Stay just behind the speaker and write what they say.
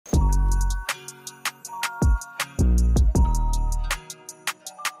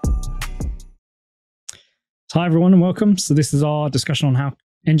Hi, everyone, and welcome. So, this is our discussion on how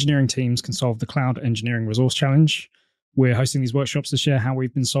engineering teams can solve the cloud engineering resource challenge. We're hosting these workshops to share how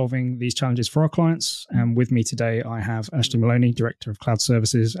we've been solving these challenges for our clients. And with me today, I have Ashley Maloney, Director of Cloud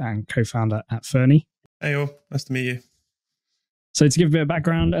Services and co-founder at Fernie. Hey, all. Nice to meet you. So, to give a bit of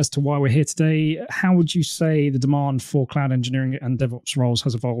background as to why we're here today, how would you say the demand for cloud engineering and DevOps roles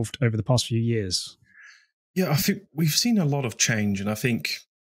has evolved over the past few years? Yeah, I think we've seen a lot of change, and I think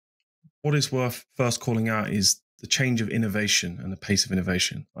what is worth first calling out is the change of innovation and the pace of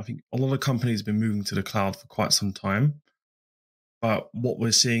innovation. I think a lot of companies have been moving to the cloud for quite some time, but what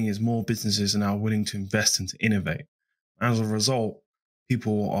we're seeing is more businesses are now willing to invest and to innovate. As a result,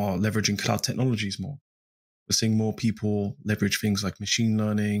 people are leveraging cloud technologies more. We're seeing more people leverage things like machine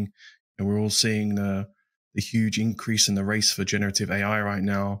learning, and we're all seeing the huge increase in the race for generative AI right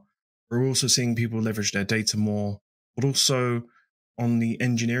now. We're also seeing people leverage their data more, but also on the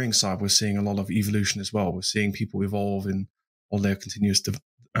engineering side, we're seeing a lot of evolution as well. We're seeing people evolve in all their continuous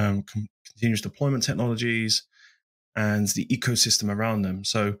deployment technologies and the ecosystem around them.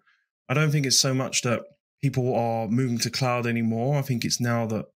 So I don't think it's so much that people are moving to cloud anymore. I think it's now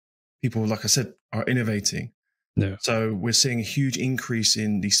that people, like I said, are innovating. Yeah. So we're seeing a huge increase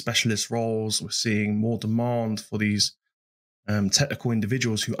in these specialist roles. We're seeing more demand for these technical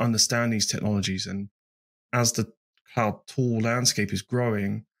individuals who understand these technologies. And as the cloud tool landscape is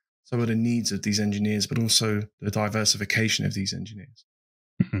growing, so are the needs of these engineers, but also the diversification of these engineers.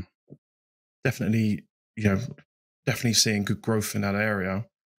 Mm-hmm. Definitely seeing good growth in that area.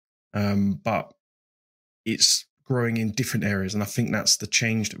 But it's growing in different areas. And I think that's the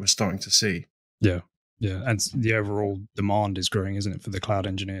change that we're starting to see. Yeah. Yeah. And the overall demand is growing, isn't it, for the cloud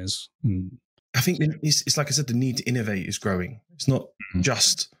engineers? I think it's like I said, the need to innovate is growing. It's not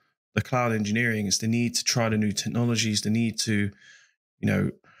just the cloud engineering, it's the need to try the new technologies, the need to,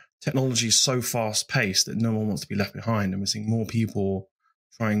 technology is so fast paced that no one wants to be left behind. And we're seeing more people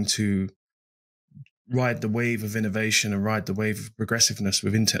trying to ride the wave of innovation and ride the wave of progressiveness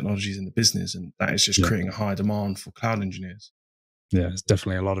within technologies in the business. And that is just creating a high demand for cloud engineers. Yeah, there's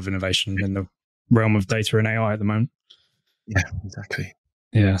definitely a lot of innovation in the realm of data and AI at the moment. Yeah, exactly.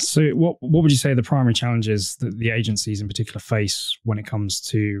 Yeah. So what would you say are the primary challenges that the agencies in particular face when it comes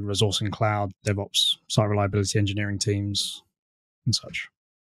to resourcing cloud, DevOps, site reliability engineering teams and such?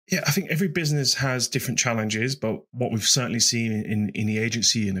 Yeah, I think every business has different challenges, but what we've certainly seen in the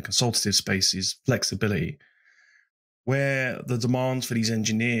agency and the consultative space is flexibility, where the demand for these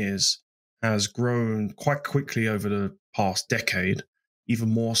engineers has grown quite quickly over the past decade, even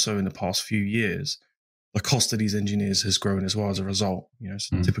more so in the past few years. The cost of these engineers has grown as well as a result. It's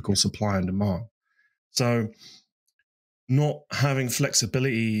typical supply and demand. So not having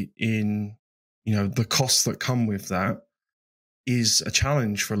flexibility in, the costs that come with that is a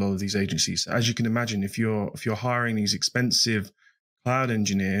challenge for a lot of these agencies. As you can imagine, if you're hiring these expensive cloud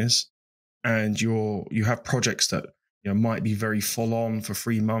engineers and you have projects that might be very full on for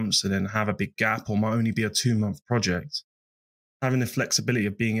 3 months and then have a big gap, or might only be a 2-month project, having the flexibility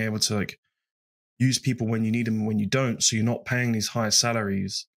of being able to use people when you need them and when you don't, so you're not paying these high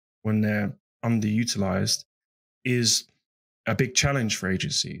salaries when they're underutilized, is a big challenge for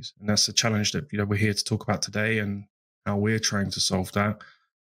agencies. And that's a challenge that we're here to talk about today and how we're trying to solve that.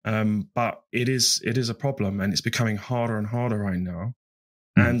 But it is a problem, and it's becoming harder and harder right now.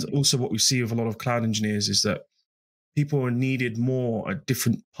 And also what we see with a lot of cloud engineers is that people are needed more at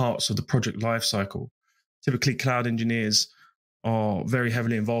different parts of the project lifecycle. Typically, cloud engineers are very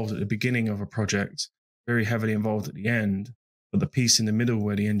heavily involved at the beginning of a project, very heavily involved at the end. But the piece in the middle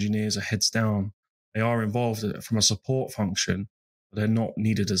where the engineers are heads down, they are involved from a support function, but they're not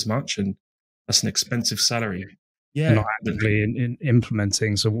needed as much. And that's an expensive salary. Yeah. Not actively in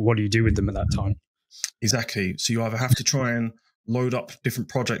implementing. So what do you do with them at that time? Exactly. So you either have to try and load up different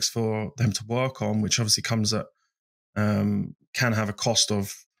projects for them to work on, which obviously comes at, can have a cost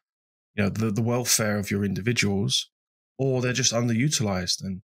of, the welfare of your individuals, or they're just underutilized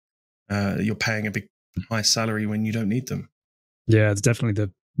and you're paying a big high salary when you don't need them. Yeah, it's definitely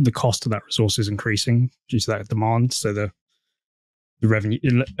the cost of that resource is increasing due to that demand. So the revenue,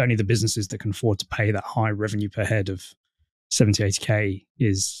 only the businesses that can afford to pay that high revenue per head of 70, 80K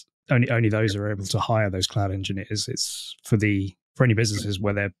is only those are able to hire those cloud engineers. It's for any businesses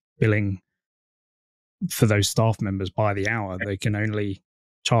where they're billing for those staff members by the hour, they can only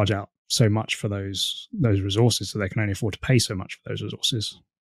charge out so much for those resources, so they can only afford to pay so much for those resources.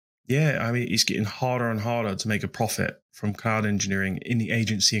 Yeah, I mean, it's getting harder and harder to make a profit from cloud engineering in the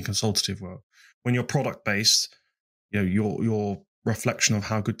agency and consultative world. When you're product based, your reflection of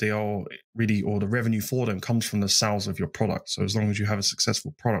how good they are really, or the revenue for them, comes from the sales of your product. So as long as you have a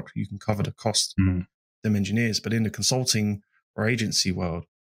successful product, you can cover the cost them engineers. But in the consulting or agency world,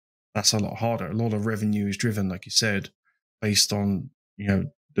 that's a lot harder. A lot of revenue is driven, like you said, based on,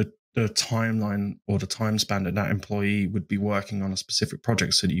 the timeline or the time span that employee would be working on a specific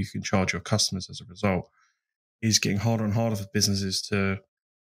project so that you can charge your customers as a result. Is getting harder and harder for businesses to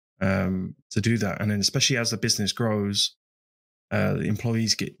do that. And then especially as the business grows, the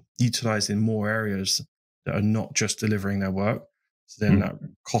employees get utilized in more areas that are not just delivering their work. So then that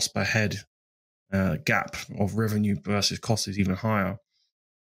cost per head gap of revenue versus cost is even higher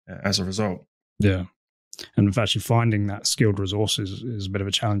as a result. Yeah. And actually finding that skilled resources is a bit of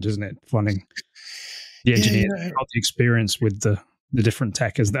a challenge, isn't it? Finding the engineers got the experience with the different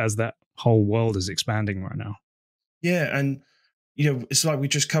tech as that whole world is expanding right now. Yeah. And, it's like we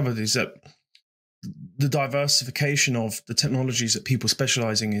just covered, is that the diversification of the technologies that people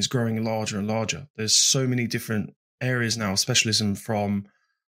specializing is growing larger and larger. There's so many different areas now, specialism from,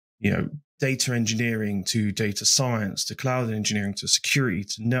 data engineering to data science to cloud engineering to security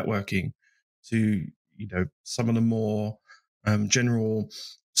to networking to, some of the more general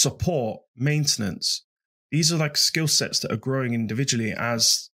support, maintenance. These are like skill sets that are growing individually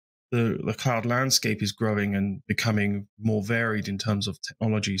as the cloud landscape is growing and becoming more varied in terms of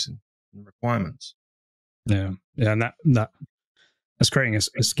technologies and requirements. Yeah, and that's creating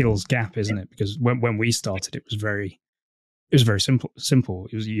a skills gap, isn't it? Because when we started, it was very simple.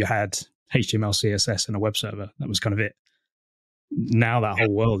 It was, you had HTML, CSS, and a web server. That was kind of it. Now that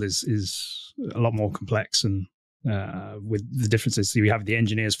whole world is a lot more complex, and with the differences, so we have the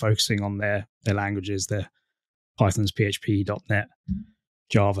engineers focusing on their languages, their Python's, PHP, .NET,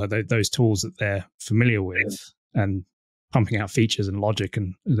 Java, those tools that they're familiar with, and pumping out features and logic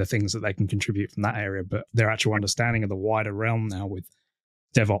and the things that they can contribute from that area. But their actual understanding of the wider realm now with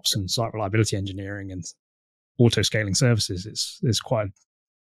DevOps and site reliability engineering and auto-scaling services, there's quite a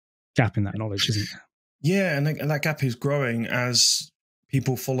gap in that knowledge, isn't there? Yeah, and that gap is growing as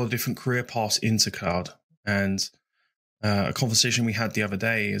people follow different career paths into cloud. And a conversation we had the other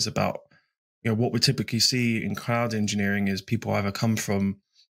day is about, what we typically see in cloud engineering is people either come from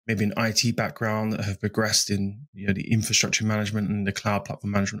maybe an IT background that have progressed in the infrastructure management and the cloud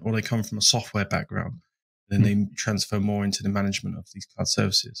platform management, or they come from a software background, and then they transfer more into the management of these cloud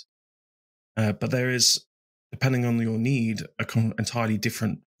services. But there is, depending on your need, an entirely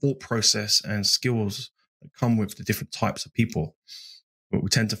different thought process and skills that come with the different types of people. What we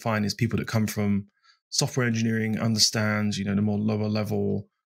tend to find is people that come from software engineering understand, the more lower level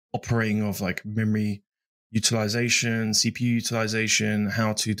operating of like memory utilization, CPU utilization,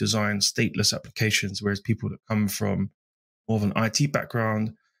 how to design stateless applications, whereas people that come from more of an IT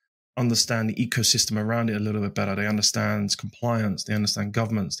background understand the ecosystem around it a little bit better. They understand compliance, they understand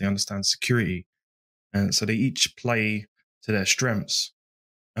governance, they understand security. And so they each play to their strengths.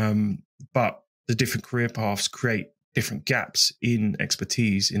 But the different career paths create different gaps in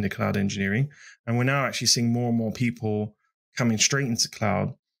expertise in the cloud engineering. And we're now actually seeing more and more people coming straight into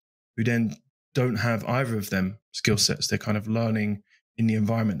cloud who then don't have either of them skill sets. They're kind of learning in the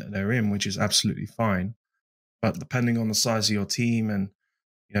environment that they're in, which is absolutely fine. But depending on the size of your team, and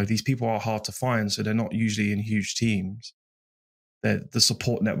these people are hard to find, so they're not usually in huge teams. The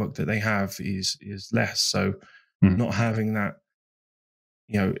support network that they have is less. So not having that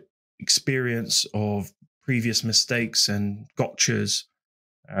experience of previous mistakes and gotchas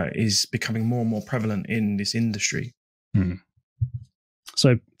is becoming more and more prevalent in this industry.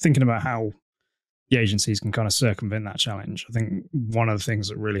 So thinking about how the agencies can kind of circumvent that challenge, I think one of the things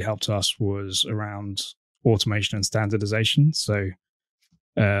that really helped us was around automation and standardization. So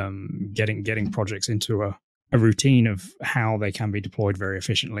getting projects into a routine of how they can be deployed very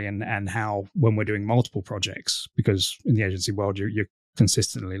efficiently, and how, when we're doing multiple projects, because in the agency world, you're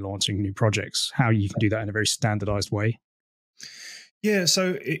consistently launching new projects, how you can do that in a very standardized way. Yeah.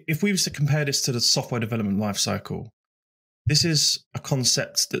 So if we was to compare this to the software development lifecycle, this is a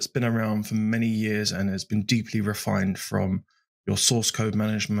concept that's been around for many years and has been deeply refined, from your source code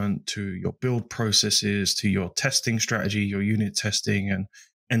management to your build processes to your testing strategy, your unit testing and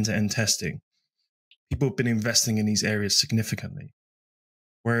end-to-end testing. People have been investing in these areas significantly.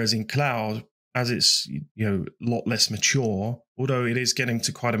 Whereas in cloud, as it's a lot less mature, although it is getting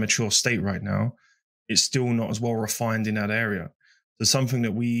to quite a mature state right now, it's still not as well refined in that area. So something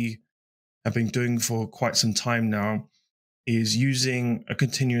that we have been doing for quite some time now is using a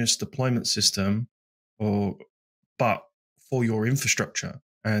continuous deployment system, but for your infrastructure.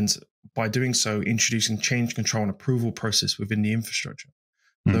 And by doing so, introducing change control and approval process within the infrastructure.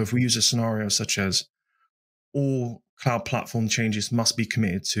 So if we use a scenario such as all cloud platform changes must be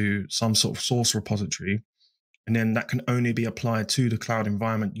committed to some sort of source repository, And then that can only be applied to the cloud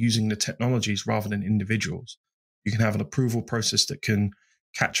environment using the technologies rather than individuals. You can have an approval process that can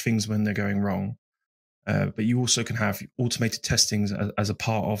catch things when they're going wrong. But you also can have automated testing as a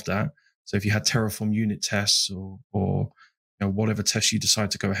part of that. So if you had Terraform unit tests or whatever tests you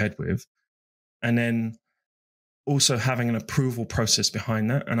decide to go ahead with, and then also having an approval process behind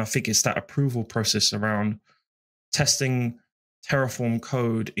that. And I think it's that approval process around testing Terraform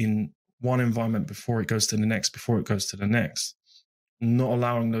code in one environment before it goes to the next, not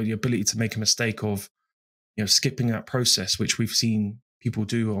allowing the ability to make a mistake of skipping that process, which we've seen people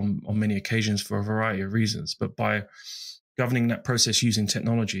do on many occasions for a variety of reasons. But by governing that process using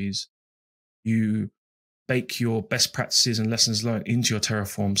technologies, you bake your best practices and lessons learned into your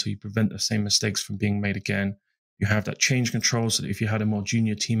Terraform so you prevent the same mistakes from being made again. You have that change control so that if you had a more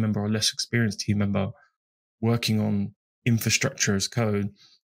junior team member or less experienced team member working on infrastructure as code,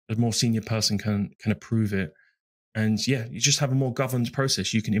 a more senior person can approve it. And you just have a more governed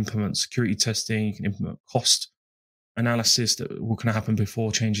process. You can implement security testing, you can implement cost analysis that can happen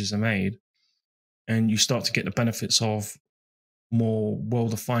before changes are made. And you start to get the benefits of more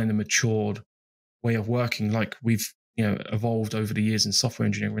well-defined and matured way of working, like we've evolved over the years in software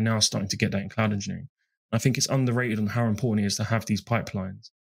engineering. We're now starting to get that in cloud engineering. I think it's underrated on how important it is to have these pipelines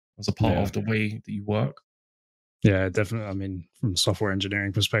as a part of the way that you work. Yeah, definitely. I mean, from a software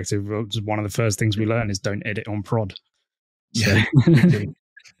engineering perspective, one of the first things we learn is don't edit on prod. So.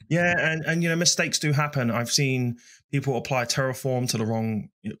 Yeah, and mistakes do happen. I've seen people apply Terraform to the wrong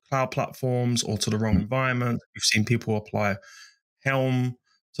cloud platforms or to the wrong environment. We've seen people apply Helm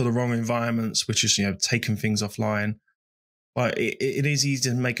to the wrong environments, which is taking things offline. But it is easy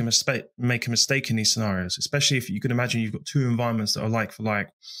to make a mistake in these scenarios, especially if you can imagine you've got two environments that are like for like,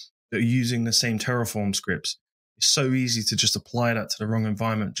 that are using the same Terraform scripts. It's so easy to just apply that to the wrong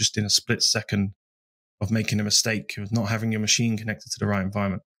environment just in a split second of making a mistake, of not having your machine connected to the right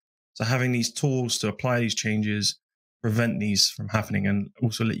environment. So having these tools to apply these changes, prevent these from happening, and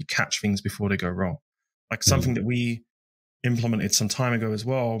also let you catch things before they go wrong. Like something that we implemented some time ago as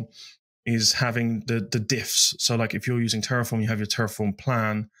well is having the diffs. So like if you're using Terraform, you have your Terraform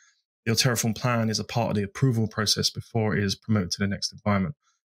plan. Your Terraform plan is a part of the approval process before it is promoted to the next environment.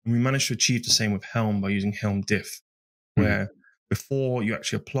 And we managed to achieve the same with Helm by using Helm diff, where before you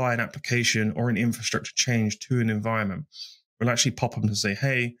actually apply an application or an infrastructure change to an environment, we'll actually pop up and say,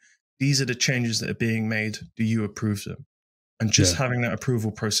 hey, these are the changes that are being made. Do you approve them? And just having that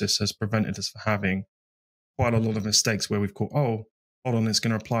approval process has prevented us from having quite a lot of mistakes where we've caught, oh, hold on, it's going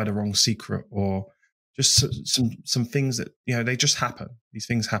to apply the wrong secret, or just some things that, they just happen. These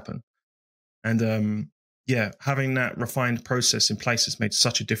things happen. And having that refined process in place has made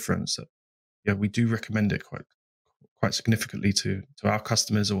such a difference that we do recommend it quite significantly to our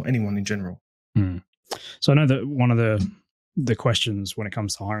customers or anyone in general. So I know that one of the questions when it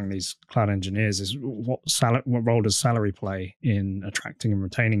comes to hiring these cloud engineers is what role does salary play in attracting and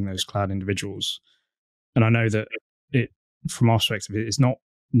retaining those cloud individuals? And I know that from our perspective, it's not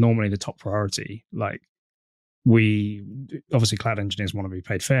normally the top priority. Like obviously cloud engineers want to be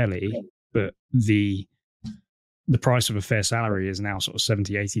paid fairly, but the price of a fair salary is now sort of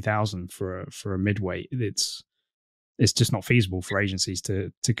 70, 80,000 for a midweight. It's just not feasible for agencies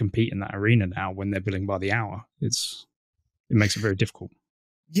to compete in that arena now when they're billing by the hour. It makes it very difficult.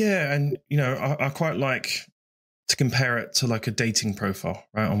 Yeah, and I quite like to compare it to like a dating profile,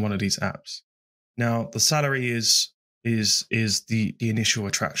 right, on one of these apps. Now, the salary is the initial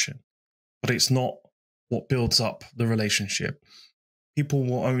attraction, but it's not what builds up the relationship. People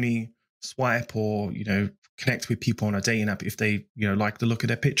will only swipe or connect with people on a dating app if they like the look of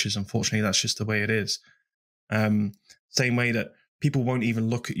their pictures. Unfortunately, that's just the way it is. Same way that people won't even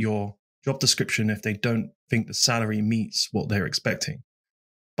look at your job description if they don't think the salary meets what they're expecting.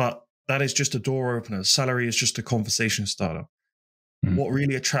 But that is just a door opener. Salary is just a conversation starter. What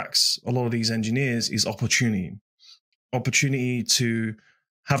really attracts a lot of these engineers is opportunity to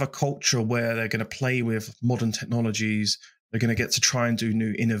have a culture where they're going to play with modern technologies. They're going to get to try and do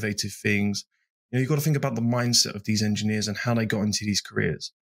new innovative things. You've got to think about the mindset of these engineers and how they got into these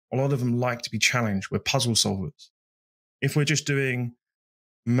careers. A lot of them like to be challenged. We're puzzle solvers. If we're just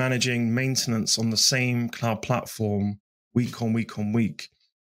managing maintenance on the same cloud platform week on week on week,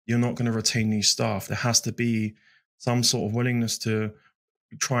 you're not going to retain these staff. There has to be some sort of willingness to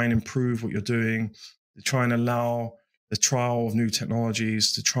try and improve what you're doing, to try and allow the trial of new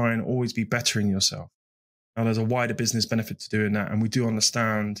technologies, to try and always be bettering yourself. Now, there's a wider business benefit to doing that, and we do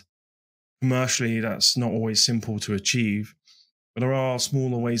understand commercially that's not always simple to achieve, but there are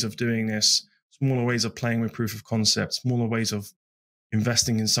smaller ways of doing this, smaller ways of playing with proof of concept, smaller ways of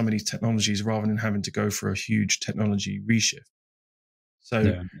investing in some of these technologies rather than having to go for a huge technology reshift.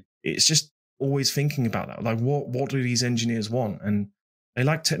 So it's just always thinking about that. Like, what do these engineers want? And they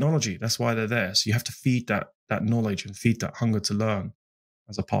like technology. That's why they're there. So you have to feed that knowledge and feed that hunger to learn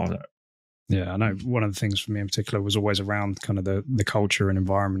as a part of that. Yeah, I know one of the things for me in particular was always around kind of the culture and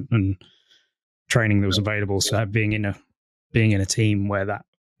environment and training that was available. So being in a team where that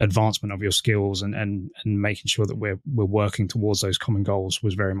advancement of your skills and making sure that we're working towards those common goals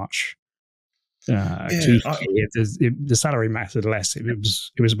was very much key. The salary mattered less. It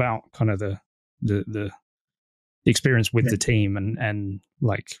was about kind of the experience with the team and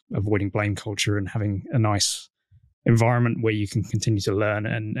like avoiding blame culture and having a nice environment where you can continue to learn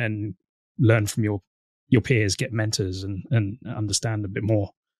and learn from your peers, get mentors and understand a bit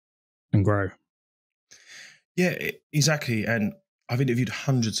more and grow. Yeah, exactly. And I've interviewed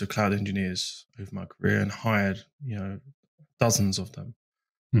hundreds of cloud engineers over my career and hired, dozens of them.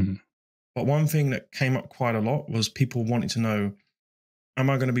 Mm-hmm. But one thing that came up quite a lot was people wanting to know, am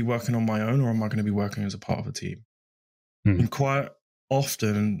I going to be working on my own or am I going to be working as a part of a team? Mm-hmm. And quite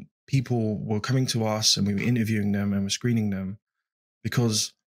often people were coming to us and we were interviewing them and we're screening them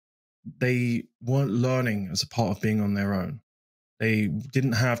because they weren't learning as a part of being on their own. They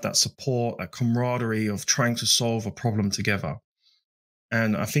didn't have that support, that camaraderie of trying to solve a problem together.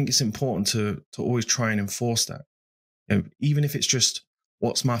 And I think it's important to always try and enforce that. Even if it's just,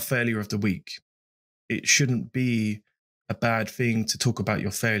 what's my failure of the week? It shouldn't be a bad thing to talk about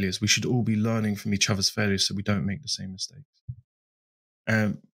your failures. We should all be learning from each other's failures so we don't make the same mistakes.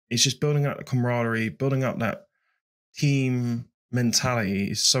 It's just building up the camaraderie, building up that team mentality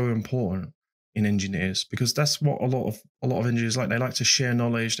is so important in engineers, because that's what a lot of engineers like. They like to share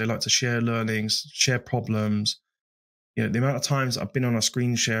knowledge, they like to share learnings, share problems. The amount of times I've been on a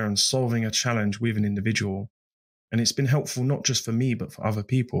screen share and solving a challenge with an individual, and it's been helpful not just for me but for other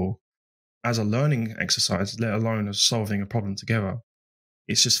people as a learning exercise, let alone as solving a problem together.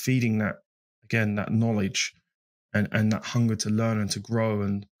 It's just feeding that, again, that knowledge and that hunger to learn and to grow,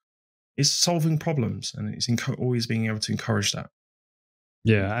 and it's solving problems, and it's always being able to encourage that.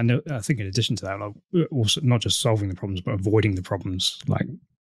 Yeah, and I think in addition to that, like, also not just solving the problems, but avoiding the problems. Like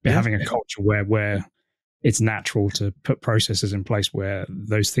having a culture where it's natural to put processes in place where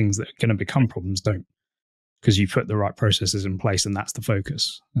those things that are going to become problems don't, because you put the right processes in place, and that's the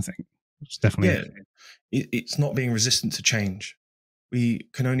focus. I think it's definitely it's not being resistant to change. We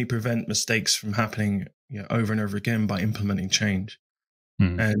can only prevent mistakes from happening over and over again by implementing change.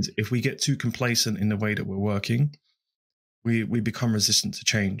 And if we get too complacent in the way that we're working, we become resistant to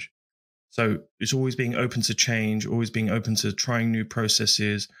change. So it's always being open to change, always being open to trying new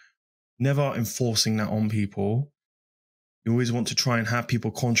processes, never enforcing that on people. You always want to try and have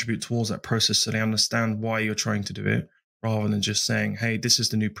people contribute towards that process so they understand why you're trying to do it, rather than just saying, hey, this is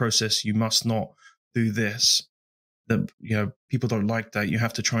the new process, you must not do this. That people don't like that. You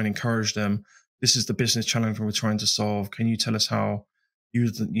have to try and encourage them. This is the business challenge we're trying to solve. Can you tell us how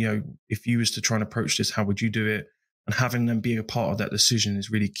if you was to try and approach this, how would you do it? And having them be a part of that decision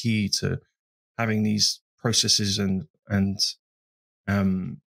is really key to having these processes and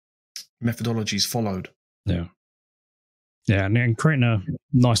methodologies followed. Yeah, and creating a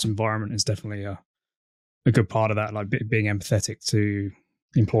nice environment is definitely a good part of that. Like being empathetic to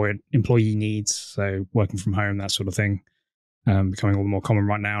employee needs, so working from home, that sort of thing, becoming all the more common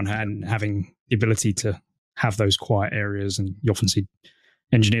right now, and having the ability to have those quiet areas. And you often see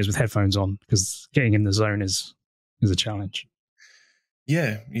engineers with headphones on because getting in the zone is a challenge.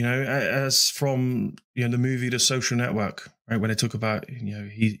 Yeah, as from the movie The Social Network, right, when they talk about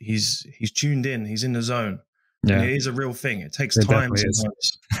he's tuned in, he's in the zone. Yeah, and it is a real thing. It takes time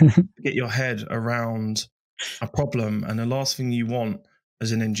to get your head around a problem, and the last thing you want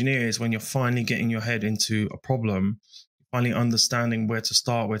as an engineer is when you're finally getting your head into a problem, finally understanding where to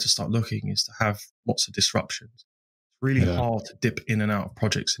start looking, is to have lots of disruptions. It's really hard to dip in and out of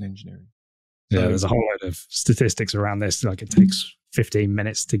projects in engineering. Yeah, there's a whole load of statistics around this. Like it takes 15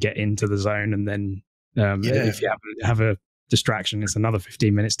 minutes to get into the zone, and then if you have a distraction, it's another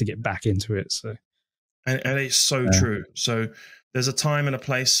 15 minutes to get back into it. So, and it's so true. So there's a time and a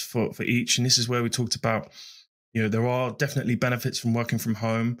place for each, and this is where we talked about. There are definitely benefits from working from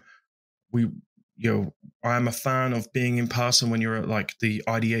home. I am a fan of being in person when you're at like the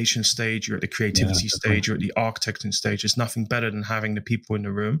ideation stage, you're at the creativity stage, you're at the architecting stage. There's nothing better than having the people in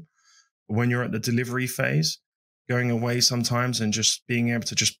the room. When you're at the delivery phase, going away sometimes and just being able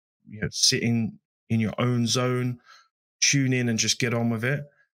to just sit in your own zone, tune in and just get on with it.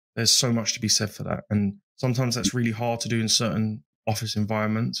 There's so much to be said for that. And sometimes that's really hard to do in certain office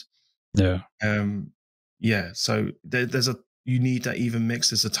environments. Yeah. So there's a you need that even mix.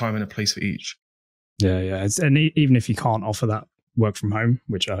 There's a time and a place for each. Yeah. And even if you can't offer that work from home,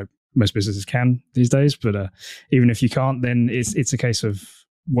 which I hope most businesses can these days, but even if you can't, then it's a case of,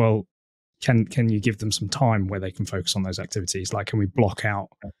 well, can you give them some time where they can focus on those activities? Like, can we block out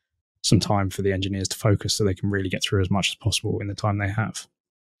some time for the engineers to focus so they can really get through as much as possible in the time they have?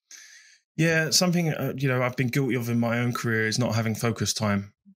 Yeah, something I've been guilty of in my own career is not having focus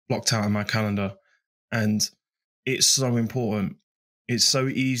time blocked out in my calendar, and it's so important. It's so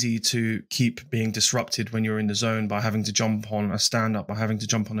easy to keep being disrupted when you're in the zone by having to jump on a stand-up, by having to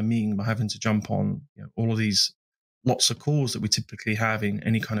jump on a meeting, by having to jump on all of these lots of calls that we typically have in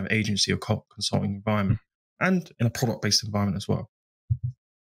any kind of agency or consulting environment, and in a product-based environment as well.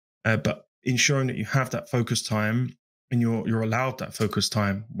 But ensuring that you have that focus time and you're allowed that focus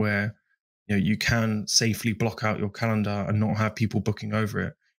time where you can safely block out your calendar and not have people booking over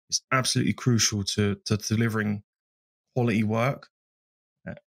it is absolutely crucial to delivering quality work.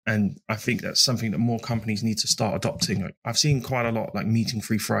 And I think that's something that more companies need to start adopting. Like, I've seen quite a lot like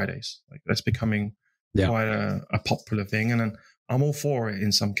meeting-free Fridays. Like, that's becoming quite a popular thing. And then I'm all for it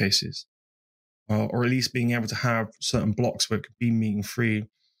in some cases, or at least being able to have certain blocks where it could be meeting-free.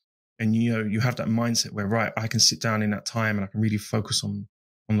 And you have that mindset where, right, I can sit down in that time and I can really focus on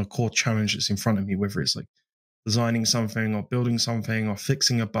the core challenge that's in front of me, whether it's like designing something or building something or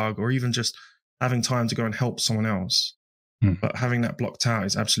fixing a bug or even just having time to go and help someone else. But having that blocked out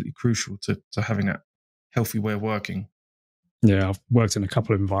is absolutely crucial to having that healthy way of working. Yeah, I've worked in a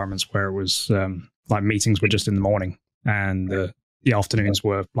couple of environments where it was like meetings were just in the morning and the afternoons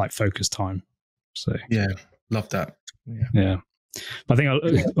were like focus time. So yeah, love that. Yeah. But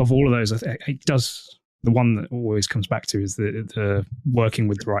I think of all of those, it does. The one that always comes back to is the working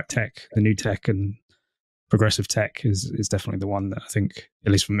with the right tech, the new tech and progressive tech is definitely the one that I think,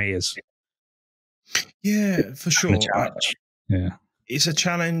 at least for me, is. Yeah, for sure. Yeah, it's a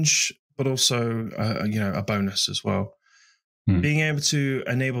challenge, but also a bonus as well. Being able to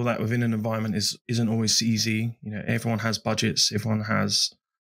enable that within an environment isn't always easy. Everyone has budgets, everyone has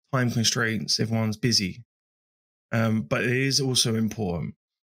time constraints, everyone's busy, but it is also important.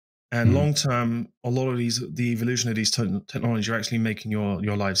 And long term, a lot of the evolution of these technologies are actually making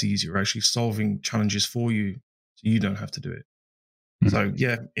your lives easier, actually solving challenges for you, so you don't have to do it. So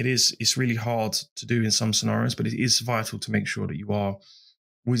yeah, it's really hard to do in some scenarios, but it is vital to make sure that you are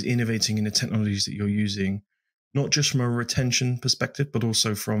always innovating in the technologies that you're using, not just from a retention perspective, but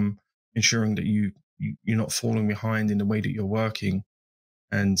also from ensuring that you're not falling behind in the way that you're working,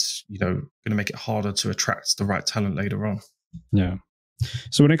 and going to make it harder to attract the right talent later on. Yeah.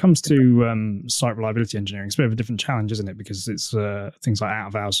 So when it comes to site reliability engineering, it's a bit of a different challenge, isn't it? Because it's things like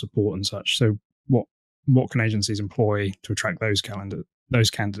out-of-hours support and such. So what can agencies employ to attract those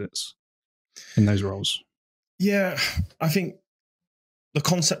candidates in those roles? Yeah, I think the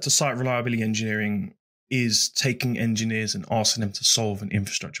concept of site reliability engineering is taking engineers and asking them to solve an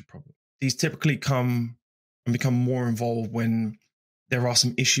infrastructure problem. These typically come and become more involved when there are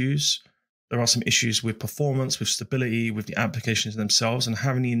some issues. There are some issues with performance, with stability, with the applications themselves, and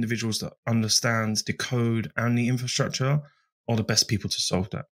having the individuals that understand the code and the infrastructure are the best people to solve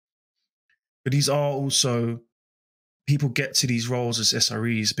that. But these are also, people get to these roles as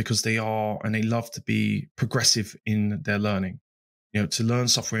SREs because they love to be progressive in their learning. To learn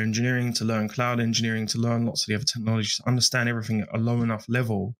software engineering, to learn cloud engineering, to learn lots of the other technologies, to understand everything at a low enough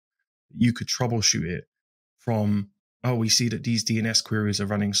level that you could troubleshoot it from, we see that these DNS queries are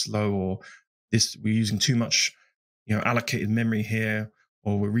running slow, or we're using too much, allocated memory here,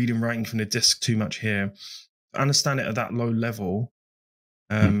 or we're reading and writing from the disk too much here. To understand it at that low level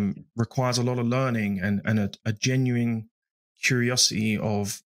requires a lot of learning and a genuine curiosity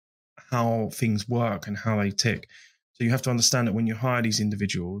of how things work and how they tick. So you have to understand that when you hire these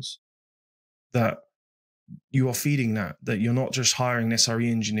individuals, that you are feeding that you're not just hiring an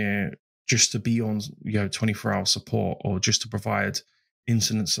SRE engineer just to be on 24-hour support or just to provide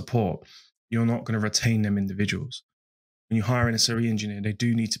incident support. You're not going to retain them individuals. When you hire an SRE engineer, they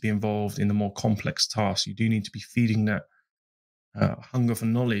do need to be involved in the more complex tasks. You do need to be feeding that hunger for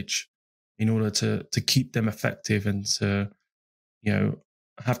knowledge in order to keep them effective and to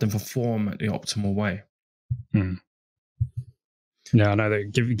have them perform at the optimal way. Yeah, I know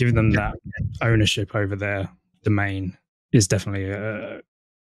that giving them that ownership over their domain is definitely a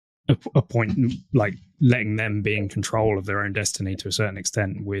point, like letting them be in control of their own destiny to a certain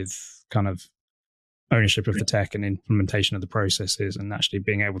extent, with kind of ownership of the tech and implementation of the processes, and actually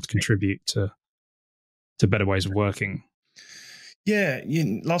being able to contribute to better ways of working. Yeah,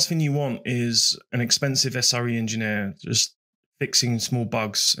 last thing you want is an expensive SRE engineer just fixing small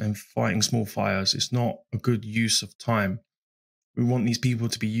bugs and fighting small fires. It's not a good use of time. We want these people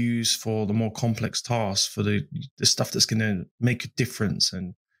to be used for the more complex tasks, for the stuff that's going to make a difference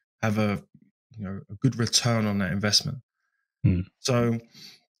and have a good return on that investment. So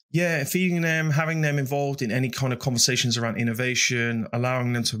yeah, feeding them, having them involved in any kind of conversations around innovation,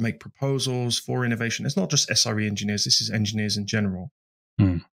 allowing them to make proposals for innovation. It's not just SRE engineers, this is engineers in general.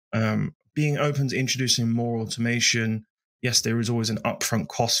 Being open to introducing more automation. Yes, there is always an upfront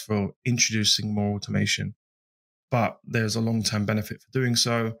cost for introducing more automation, but there's a long-term benefit for doing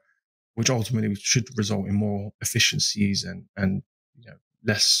so, which ultimately should result in more efficiencies and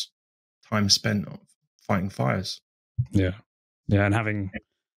less time spent fighting fires. Yeah. And I think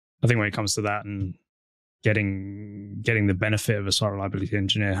when it comes to that and getting the benefit of a site reliability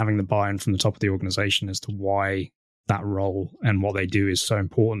engineer, having the buy-in from the top of the organization as to why that role and what they do is so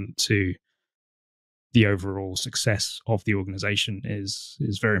important to the overall success of the organization is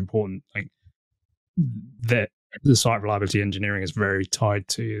very important. Like the site reliability engineering is very tied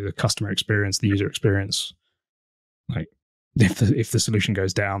to the customer experience, the user experience. Like if the solution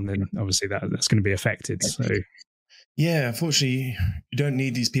goes down, then obviously that's going to be affected. So yeah, unfortunately, you don't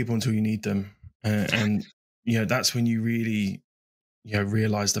need these people until you need them, and that's when you really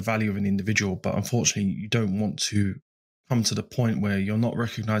realize the value of an individual. But unfortunately, you don't want to come to the point where you're not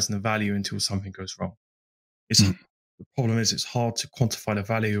recognizing the value until something goes wrong. The problem is it's hard to quantify the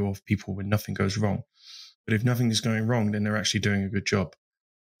value of people when nothing goes wrong. But if nothing is going wrong, then they're actually doing a good job.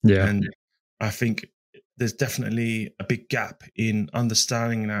 Yeah. And I think there's definitely a big gap in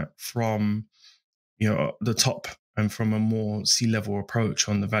understanding that from the top and from a more C-level approach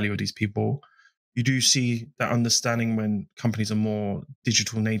on the value of these people. You do see that understanding when companies are more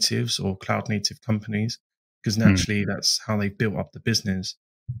digital natives or cloud native companies, because naturally that's how they built up the business.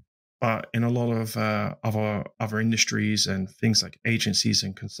 But in a lot of other industries and things like agencies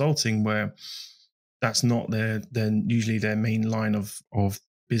and consulting, where that's not usually their main line of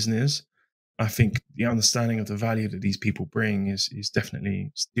business, I think the understanding of the value that these people bring is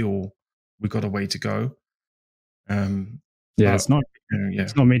definitely still, we've got a way to go. It's not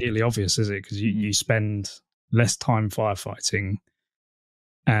immediately obvious, is it? Because you spend less time firefighting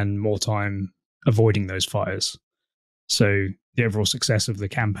and more time avoiding those fires. So the overall success of the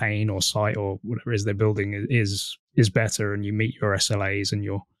campaign or site or whatever it is they're building is better, and you meet your SLAs and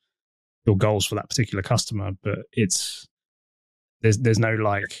your goals for that particular customer. But there's no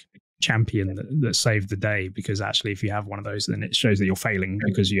like champion that saved the day, because actually if you have one of those, then it shows that you're failing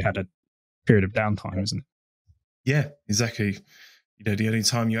because you had a period of downtime, isn't it? Yeah, exactly. The only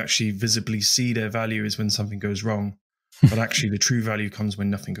time you actually visibly see their value is when something goes wrong, but actually the true value comes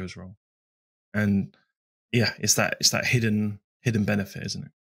when nothing goes wrong. And yeah, it's that hidden benefit, isn't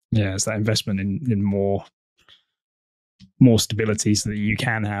it? Yeah, it's that investment in more stability, so that you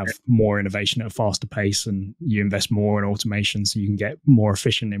can have more innovation at a faster pace, and you invest more in automation so you can get more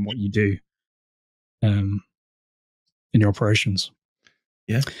efficient in what you do in your operations.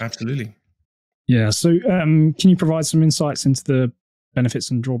 Yeah, absolutely. Yeah. So can you provide some insights into the benefits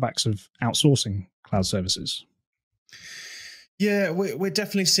and drawbacks of outsourcing cloud services? Yeah, we're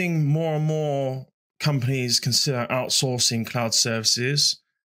definitely seeing more and more companies consider outsourcing cloud services.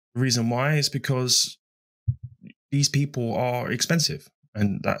 The reason why is because these people are expensive,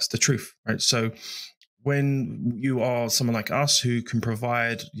 and that's the truth, right? So when you are someone like us who can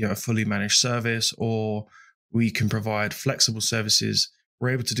provide a fully managed service, or we can provide flexible services, we're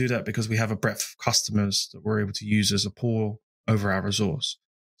able to do that because we have a breadth of customers that we're able to use as a pool over our resource.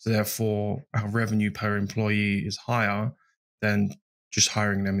 So therefore, our revenue per employee is higher than just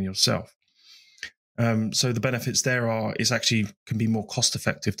hiring them yourself. So the benefits there is actually can be more cost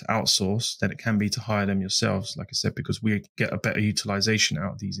effective to outsource than it can be to hire them yourselves, like I said, because we get a better utilization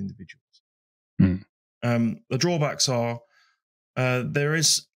out of these individuals. The drawbacks are there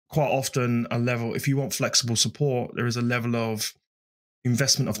is quite often a level, if you want flexible support, there is a level of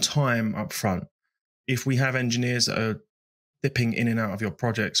investment of time up front. If we have engineers that are dipping in and out of your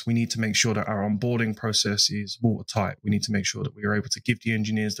projects, we need to make sure that our onboarding process is watertight. We need to make sure that we are able to give the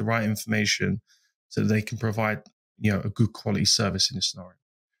engineers the right information so that they can provide a good quality service in this scenario.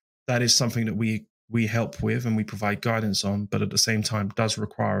 That is something that we help with and we provide guidance on, but at the same time does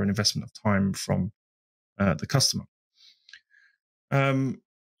require an investment of time from the customer.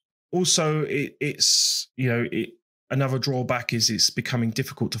 Also, it's another drawback is it's becoming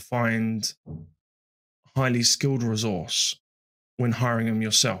difficult to find highly skilled resource when hiring them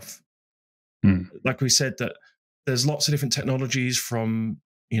yourself. Like we said, that there's lots of different technologies from,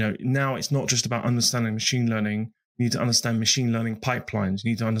 now it's not just about understanding machine learning. You need to understand machine learning pipelines.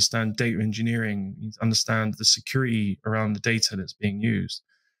 You need to understand data engineering. You need to understand the security around the data that's being used.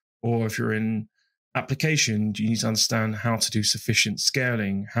 Or if you're in application, you need to understand how to do sufficient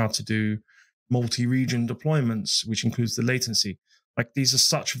scaling, how to do multi-region deployments, which includes the latency. Like, these are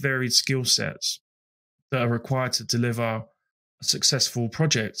such varied skill sets that are required to deliver a successful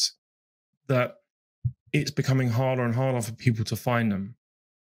project that it's becoming harder and harder for people to find them.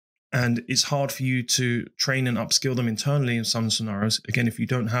 And it's hard for you to train and upskill them internally in some scenarios. Again, if you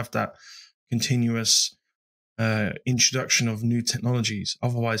don't have that continuous introduction of new technologies,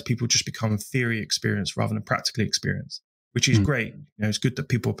 otherwise people just become theory experienced rather than practically experienced, which is great. It's good that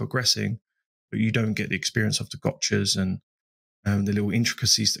people are progressing, but you don't get the experience of the gotchas and the little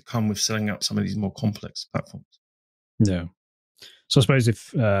intricacies that come with setting up some of these more complex platforms. Yeah. So I suppose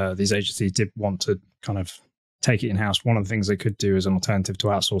if these agencies did want to kind of take it in-house, one of the things they could do as an alternative to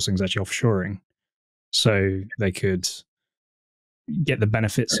outsourcing is actually offshoring. So they could get the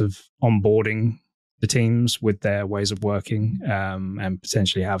benefits of onboarding the teams with their ways of working, and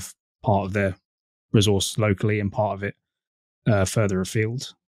potentially have part of their resource locally and part of it further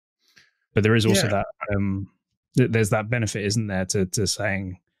afield. But there is also that there's that benefit, isn't there, to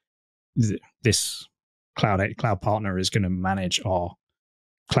saying this cloud partner is going to manage our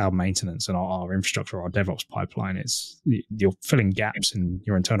cloud maintenance and our infrastructure, our DevOps pipeline. You're filling gaps in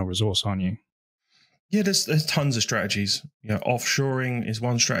your internal resource, aren't you? Yeah, there's tons of strategies. Offshoring is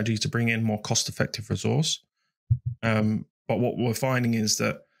one strategy to bring in more cost-effective resource. But what we're finding is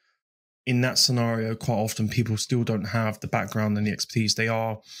that in that scenario, quite often people still don't have the background and the expertise. They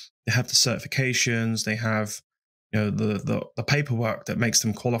have the certifications, they have the paperwork that makes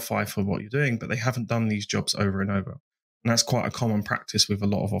them qualify for what you're doing, but they haven't done these jobs over and over. And that's quite a common practice with a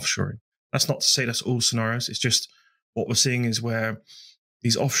lot of offshoring. That's not to say that's all scenarios. It's just what we're seeing is where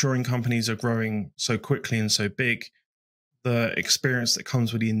these offshoring companies are growing so quickly and so big, the experience that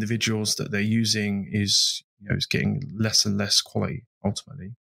comes with the individuals that they're using is getting less and less quality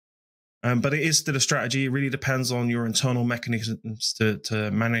ultimately. But it is still a strategy. It really depends on your internal mechanisms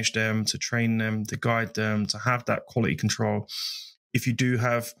to manage them, to train them, to guide them, to have that quality control. If you do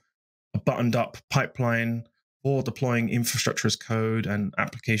have a buttoned up pipeline for deploying infrastructure as code and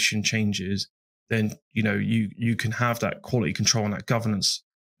application changes, then you can have that quality control and that governance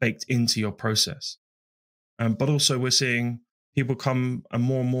baked into your process. But also we're seeing people come and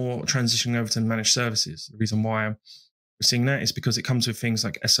more transitioning over to managed services. The reason why we're seeing that is because it comes with things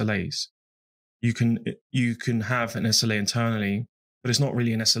like SLAs. You can have an SLA internally, but it's not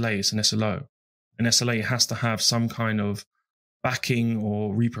really an SLA, it's an SLO. An SLA has to have some kind of backing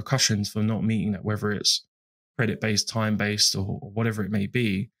or repercussions for not meeting that, whether it's credit-based, time-based, or whatever it may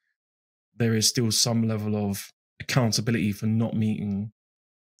be. There is still some level of accountability for not meeting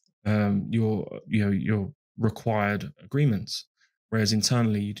your required agreements. Whereas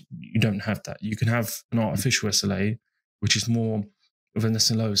internally, you don't have that. You can have an artificial SLA, which is more of an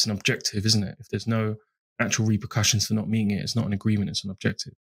SLO. It's an objective, isn't it? If there's no actual repercussions for not meeting it, it's not an agreement, it's an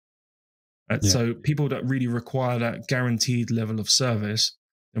objective. So people that really require that guaranteed level of service,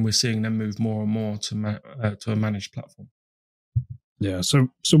 then we're seeing them move more and more to a managed platform. Yeah. So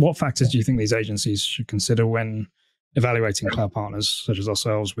what factors do you think these agencies should consider when evaluating cloud partners such as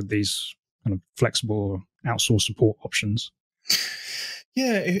ourselves with these kind of flexible outsource support options?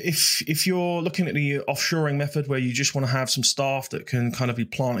 Yeah, if you're looking at the offshoring method where you just want to have some staff that can kind of be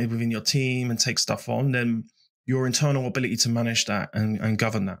planted within your team and take stuff on, then your internal ability to manage that and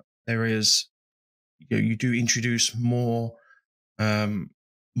govern that. There is, you do introduce more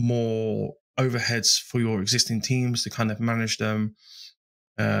overheads for your existing teams to kind of manage them,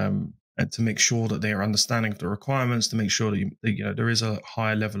 and to make sure that they are understanding of the requirements, to make sure that there is a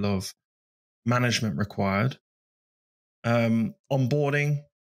higher level of management required. Onboarding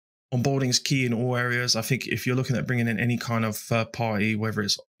is key in all areas. I think if you're looking at bringing in any kind of third party, whether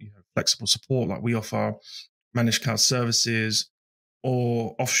it's flexible support like we offer, managed cloud services,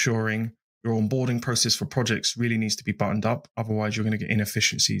 or offshoring, your onboarding process for projects really needs to be buttoned up. Otherwise, you're going to get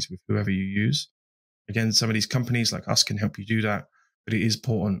inefficiencies with whoever you use. Again, some of these companies like us can help you do that, but it is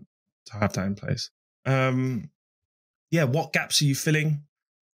important to have that in place. What gaps are you filling?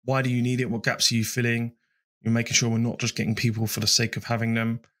 Why do you need it? What gaps are you filling? You're making sure we're not just getting people for the sake of having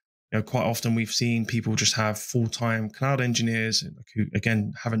them. Quite often we've seen people just have full-time cloud engineers who,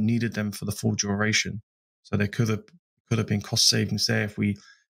 again, haven't needed them for the full duration. So there could have been cost savings there if we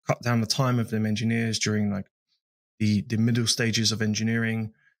cut down the time of them engineers during like the middle stages of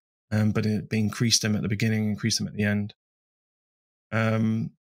engineering, but increase them at the beginning, increase them at the end.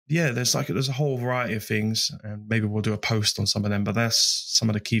 There's a whole variety of things, and maybe we'll do a post on some of them, but that's some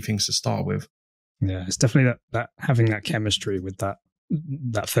of the key things to start with. Yeah, it's definitely that having that chemistry with that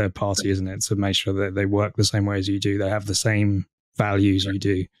third party, isn't it? To make sure that they work the same way as you do, they have the same values you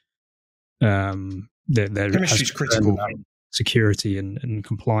do. There Chemistry is critical. Security and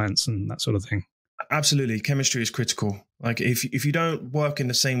compliance and that sort of thing. Absolutely. Chemistry is critical. Like if you don't work in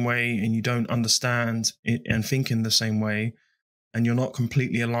the same way and you don't understand it and think in the same way and you're not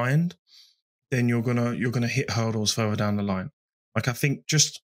completely aligned, then you're gonna hit hurdles further down the line. Like I think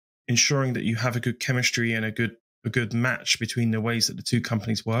just ensuring that you have a good chemistry and a good match between the ways that the two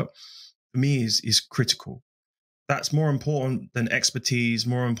companies work, for me is critical. That's more important than expertise,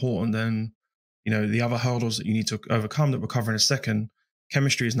 more important than, the other hurdles that you need to overcome that we'll cover in a second.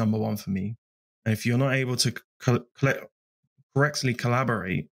 Chemistry is number one for me. And if you're not able to correctly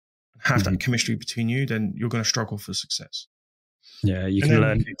collaborate and have that chemistry between you, then you're going to struggle for success. Yeah, you can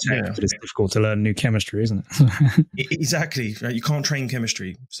learn new tech, but it's difficult to learn new chemistry, isn't it? Exactly. Right? You can't train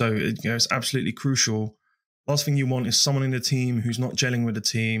chemistry. So it's absolutely crucial. Last thing you want is someone in the team who's not gelling with the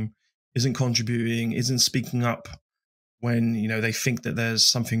team, isn't contributing, isn't speaking up when they think that there's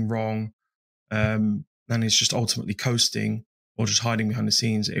something wrong, and it's just ultimately coasting or just hiding behind the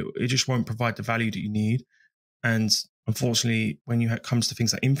scenes. It just won't provide the value that you need. And unfortunately, when it comes to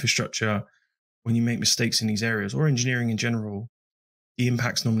things like infrastructure, when you make mistakes in these areas or engineering in general, the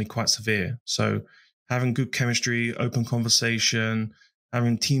impact's normally quite severe. So having good chemistry, open conversation,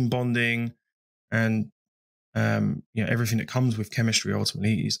 having team bonding, and everything that comes with chemistry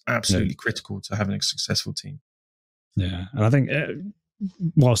ultimately is absolutely critical to having a successful team. Yeah, and I think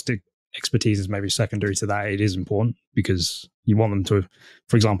whilst the expertise is maybe secondary to that, it is important because you want them to,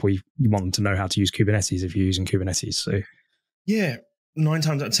 for example, you want them to know how to use Kubernetes if you're using Kubernetes. So yeah, 9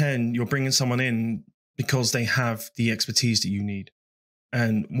 times out of 10, you're bringing someone in because they have the expertise that you need.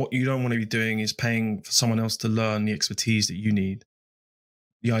 And what you don't want to be doing is paying for someone else to learn the expertise that you need.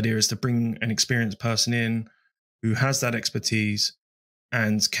 The idea is to bring an experienced person in who has that expertise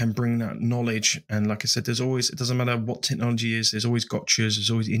and can bring that knowledge. And like I said, it doesn't matter what technology is, there's always gotchas, there's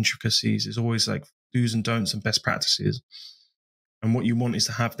always intricacies, there's always like do's and don'ts and best practices. And what you want is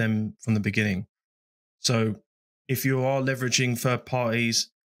to have them from the beginning. So if you are leveraging third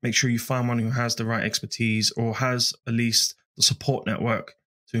parties, make sure you find one who has the right expertise or has at least the support network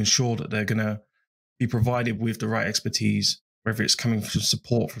to ensure that they're going to be provided with the right expertise, whether it's coming from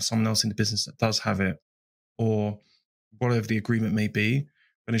support from someone else in the business that does have it or whatever the agreement may be,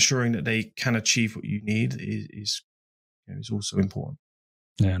 but ensuring that they can achieve what you need is also important.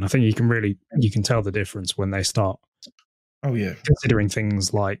 Yeah, and I think you can tell the difference when they start considering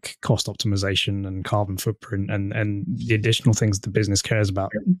things like cost optimization and carbon footprint and the additional things the business cares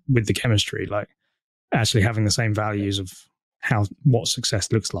about with the chemistry, like actually having the same values of what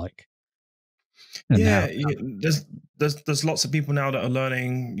success looks like. There's lots of people now that are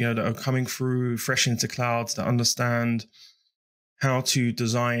learning, that are coming through fresh into clouds that understand how to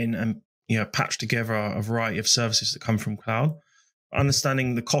design and patch together a variety of services that come from cloud.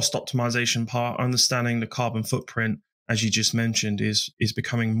 Understanding the cost optimization part, understanding the carbon footprint, as you just mentioned, is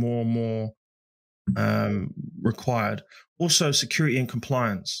becoming more and more required. Also, security and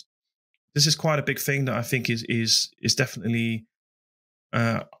compliance. This is quite a big thing that I think is definitely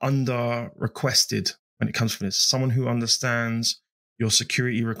under requested when it comes from this. Someone who understands your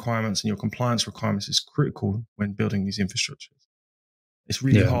security requirements and your compliance requirements is critical when building these infrastructures. It's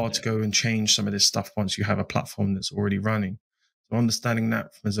really hard to go and change some of this stuff once you have a platform that's already running. So understanding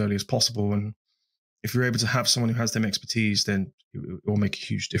that from as early as possible. And if you're able to have someone who has them expertise, then it will make a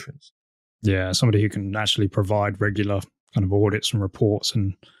huge difference. Yeah, somebody who can actually provide regular kind of audits and reports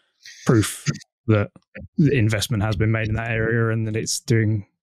and proof that the investment has been made in that area and that it's being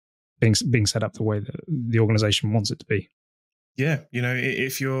set up the way that the organization wants it to be. Yeah,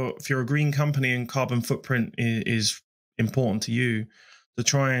 if you're a green company and carbon footprint is important to you, to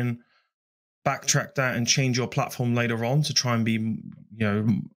try and backtrack that and change your platform later on to try and be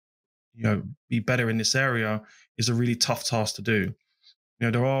be better in this area is a really tough task to do.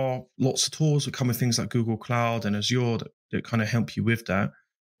 There are lots of tools that come with things like Google Cloud and Azure that kind of help you with that.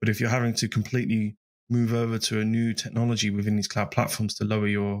 But if you're having to completely move over to a new technology within these cloud platforms to lower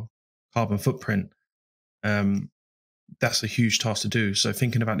your carbon footprint, that's a huge task to do. So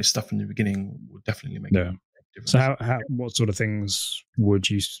thinking about this stuff in the beginning would definitely make a difference. So what sort of things would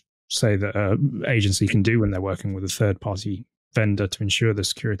you say that an agency can do when they're working with a third-party vendor to ensure the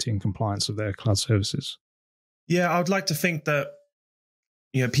security and compliance of their cloud services? Yeah, I would like to think that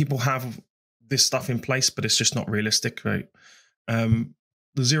people have this stuff in place, but it's just not realistic, right?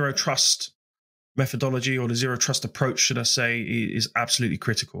 The zero trust methodology or the zero trust approach, should I say, is absolutely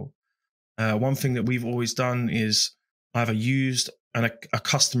critical. One thing that we've always done is either used a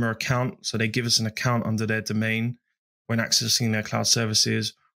customer account, so they give us an account under their domain when accessing their cloud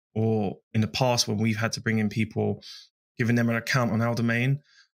services, or in the past when we've had to bring in people, giving them an account on our domain.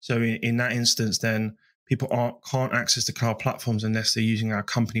 So in that instance, then people can't access the cloud platforms unless they're using our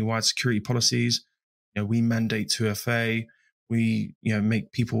company-wide security policies. We mandate 2FA. We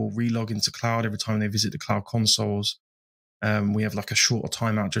make people relog into cloud every time they visit the cloud consoles. We have like a shorter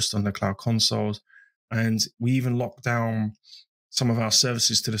timeout just on the cloud consoles. And we even lock down some of our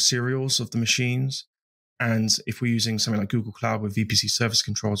services to the serials of the machines. And if we're using something like Google Cloud with VPC service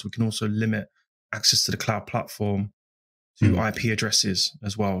controls, we can also limit access to the cloud platform to IP addresses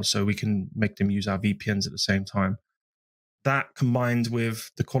as well. So we can make them use our VPNs at the same time. That combined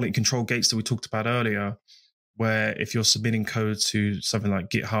with the quality control gates that we talked about earlier, where if you're submitting code to something like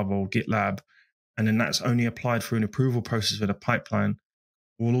GitHub or GitLab, and then that's only applied through an approval process with a pipeline,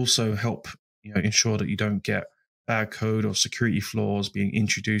 will also help ensure that you don't get bad code or security flaws being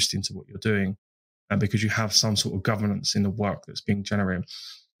introduced into what you're doing, because you have some sort of governance in the work that's being generated,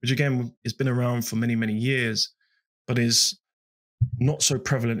 which again has been around for many, many years, but is not so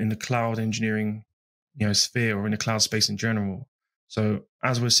prevalent in the cloud engineering sphere or in the cloud space in general. So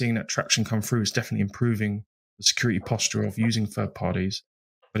as we're seeing that traction come through, it's definitely improving the security posture of using third parties,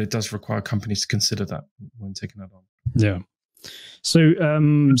 but it does require companies to consider that when taking that on. Yeah. So,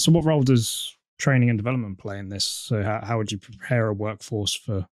 so what role does training and development play in this? So how would you prepare a workforce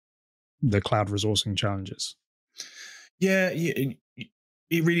for the cloud resourcing challenges? Yeah, it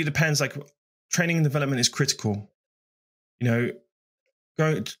really depends. Like, training and development is critical.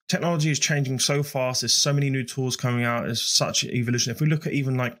 Technology is changing so fast. There's so many new tools coming out. There's such evolution. If we look at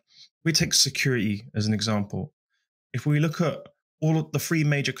even we take security as an example. If we look at all of the three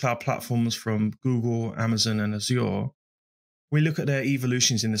major cloud platforms from Google, Amazon, and Azure, we look at their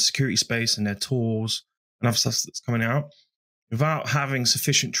evolutions in the security space and their tools and other stuff that's coming out. Without having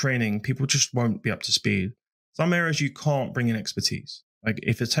sufficient training, people just won't be up to speed. Some areas you can't bring in expertise. Like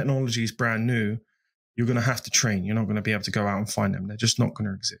if the technology is brand new, you're going to have to train. You're not going to be able to go out and find them. They're just not going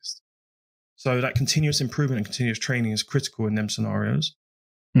to exist. So that continuous improvement and continuous training is critical in them scenarios.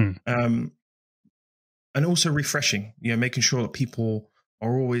 And also refreshing, making sure that people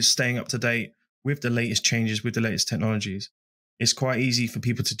are always staying up to date with the latest changes, with the latest technologies. It's quite easy for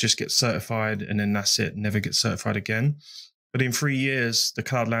people to just get certified and then that's it, never get certified again. But in 3 years, the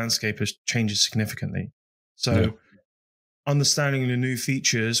cloud landscape has changed significantly. So understanding the new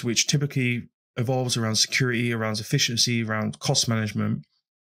features, which typically evolves around security, around efficiency, around cost management,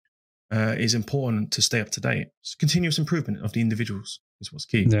 is important to stay up to date. So continuous improvement of the individuals is what's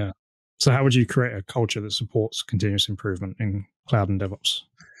key. Yeah. So how would you create a culture that supports continuous improvement in cloud and DevOps?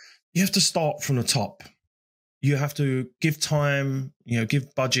 You have to start from the top. You have to give time,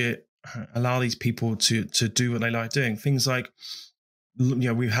 give budget, allow these people to do what they like doing. Things like,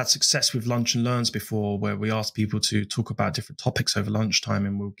 we've had success with lunch and learns before, where we ask people to talk about different topics over lunchtime,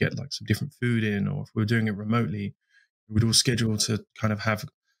 and we'll get like some different food in. Or if we're doing it remotely, we'd all schedule to kind of have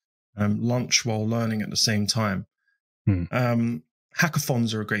lunch while learning at the same time.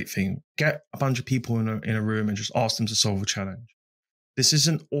 Hackathons are a great thing. Get a bunch of people in a room and just ask them to solve a challenge. This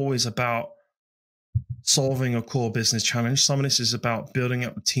isn't always about solving a core business challenge. Some of this is about building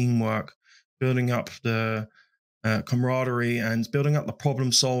up the teamwork, building up the camaraderie, and building up the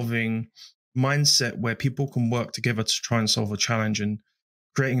problem-solving mindset where people can work together to try and solve a challenge and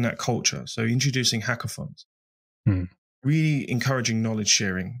creating that culture. So introducing hackathons, really encouraging knowledge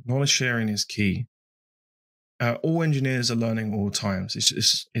sharing. Knowledge sharing is key. All engineers are learning all times.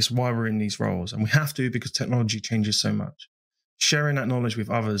 It's why we're in these roles, and we have to, because technology changes so much. Sharing that knowledge with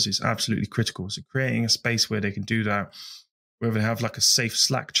others is absolutely critical. So creating a space where they can do that, whether they have like a safe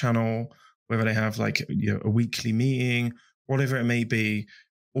Slack channel, whether they have like a weekly meeting, whatever it may be,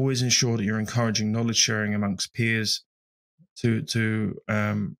 always ensure that you're encouraging knowledge sharing amongst peers to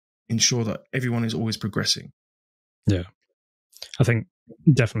ensure that everyone is always progressing. Yeah. I think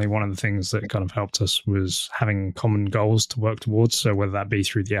definitely one of the things that kind of helped us was having common goals to work towards. So whether that be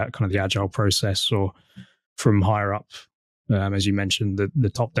through the kind of the agile process or from higher up, as you mentioned, the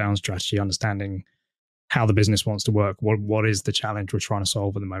top-down strategy, understanding how the business wants to work. What is the challenge we're trying to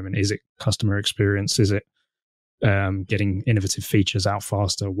solve at the moment? Is it customer experience? Is it getting innovative features out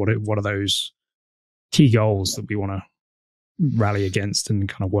faster? What are those key goals that we want to rally against and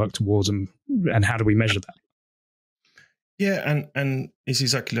kind of work towards, and how do we measure that? Yeah, and it's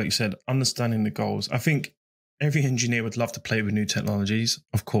exactly like you said, understanding the goals. I think every engineer would love to play with new technologies,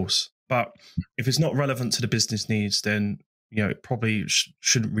 of course, but if it's not relevant to the business needs, then it probably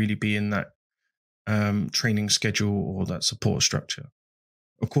shouldn't really be in that training schedule or that support structure.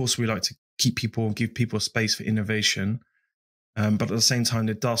 Of course, we like to keep people and give people space for innovation, but at the same time,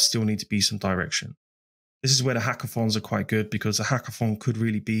 there does still need to be some direction. This is where the hackathons are quite good, because a hackathon could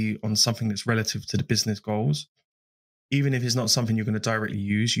really be on something that's relative to the business goals. even if it's not something you're going to directly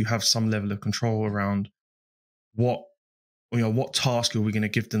use, you have some level of control around what task are we going to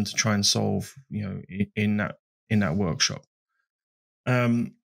give them to try and solve, in that workshop.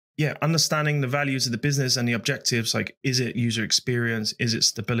 Understanding the values of the business and the objectives, like, is it user experience? Is it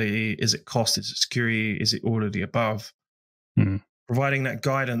stability? Is it cost? Is it security? Is it all of the above? Providing that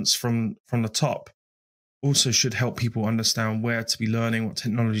guidance from the top also should help people understand where to be learning, what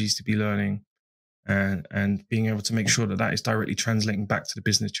technologies to be learning, and being able to make sure that is directly translating back to the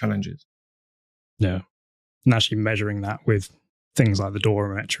business challenges. Yeah. And actually measuring that with things like the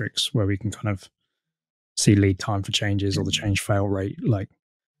DORA metrics, where we can kind of see lead time for changes or the change fail rate, like,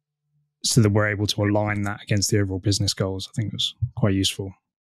 so that we're able to align that against the overall business goals. I think was quite useful.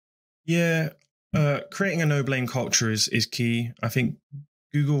 Yeah. Creating a no blame culture is key. I think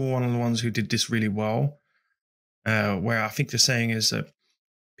Google were one of the ones who did this really well, where I think the saying is that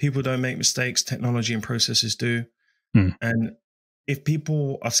people don't make mistakes, technology and processes do. And if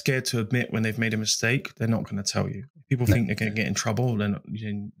people are scared to admit when they've made a mistake, they're not going to tell you. If people think they're going to get in trouble, they're not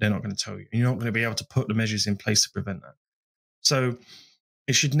going to tell you. And you're not going to be able to put the measures in place to prevent that. So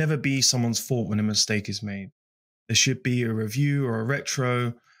it should never be someone's fault when a mistake is made. There should be a review or a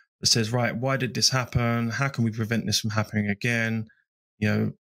retro that says, right, why did this happen? How can we prevent this from happening again?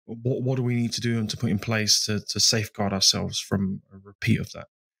 What do we need to do and to put in place to safeguard ourselves from a repeat of that?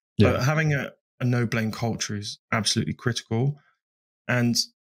 Yeah. But having a no blame culture is absolutely critical. And,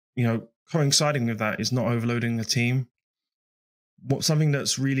 coinciding with that is not overloading the team. Something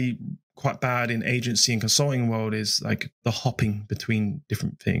that's really quite bad in agency and consulting world is like the hopping between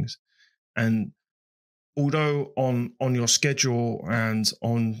different things. And although on your schedule and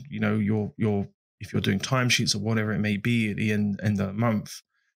on, your if you're doing timesheets or whatever it may be at the end of the month,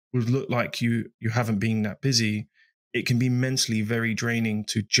 would look like you haven't been that busy, it can be mentally very draining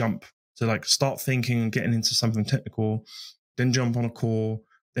to start thinking and getting into something technical, then jump on a call,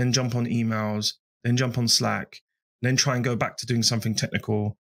 then jump on emails, then jump on Slack, then try and go back to doing something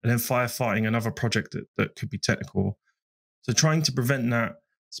technical, and then firefighting another project that could be technical. So trying to prevent that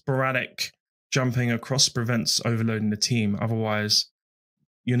sporadic jumping across prevents overloading the team. Otherwise,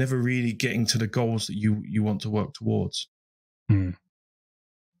 you're never really getting to the goals that you want to work towards.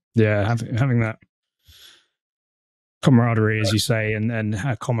 Yeah, having that camaraderie, as you say, and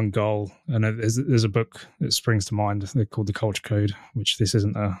a common goal. And there's a book that springs to mind. They're called The Culture Code, which this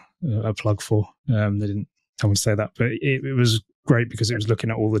isn't a plug for. They didn't tell me to say that, but it was great because it was looking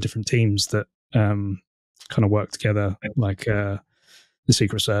at all the different teams that kind of work together, like the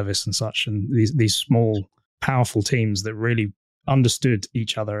Secret Service and such, and these small, powerful teams that really understood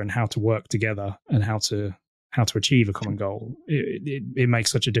each other and how to work together and how to achieve a common goal. It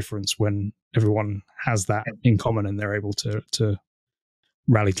makes such a difference when everyone has that in common and they're able to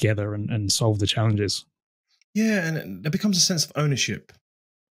rally together and solve the challenges. Yeah, and there becomes a sense of ownership.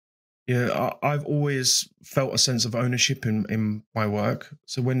 Yeah, I've always felt a sense of ownership in my work.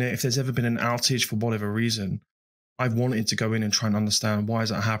 So if there's ever been an outage for whatever reason, I've wanted to go in and try and understand, why is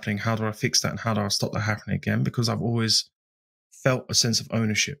that happening? How do I fix that? And how do I stop that happening again? Because I've always felt a sense of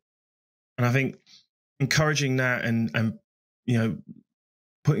ownership. And I think encouraging that and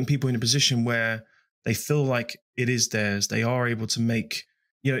putting people in a position where they feel like it is theirs, they are able to make,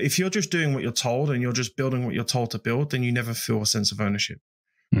 if you're just doing what you're told and you're just building what you're told to build, then you never feel a sense of ownership.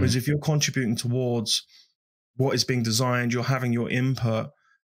 Whereas if you're contributing towards what is being designed, you're having your input,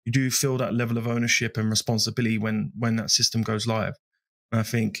 you do feel that level of ownership and responsibility when that system goes live. And I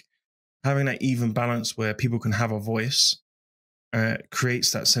think having that even balance where people can have a voice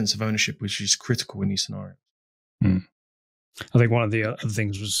creates that sense of ownership, which is critical in these scenarios. I think one of the other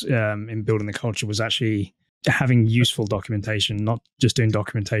things was in building the culture was actually having useful documentation, not just doing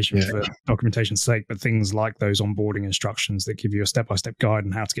documentation for documentation's sake, but things like those onboarding instructions that give you a step-by-step guide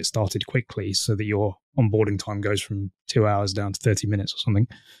on how to get started quickly so that your onboarding time goes from 2 hours down to 30 minutes or something.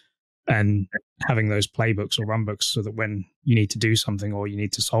 And having those playbooks or runbooks so that when you need to do something or you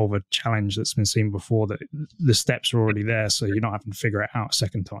need to solve a challenge that's been seen before, that the steps are already there, so you're not having to figure it out a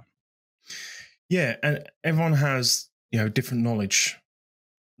second time. Yeah, and everyone has different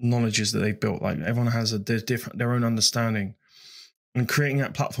knowledges that they've built. Like everyone has their own understanding, and creating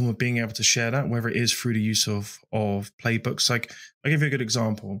that platform of being able to share that, whether it is through the use of playbooks. Like I'll give you a good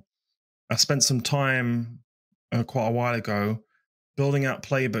example. I spent some time quite a while ago building out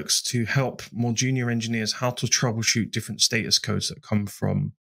playbooks to help more junior engineers how to troubleshoot different status codes that come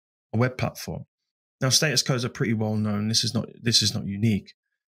from a web platform. Now, status codes are pretty well known. This is not unique,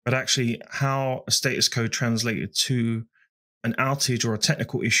 but actually how a status code translated to an outage or a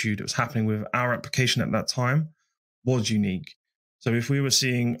technical issue that was happening with our application at that time was unique. So if we were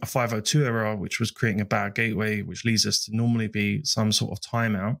seeing a 502 error, which was creating a bad gateway, which leads us to normally be some sort of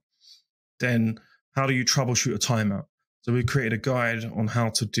timeout, then how do you troubleshoot a timeout? So we created a guide on how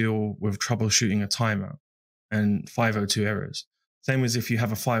to deal with troubleshooting a timeout and 502 errors. Same as if you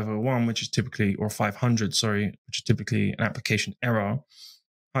have a 501, which is typically, or 500, sorry, which is typically an application error,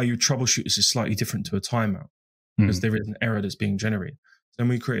 how you troubleshoot this is slightly different to a timeout because there is an error that's being generated. Then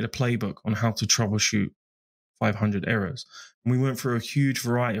we created a playbook on how to troubleshoot 500 errors. And we went through a huge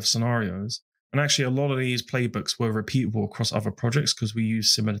variety of scenarios. And actually, a lot of these playbooks were repeatable across other projects because we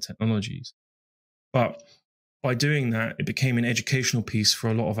use similar technologies. But by doing that, it became an educational piece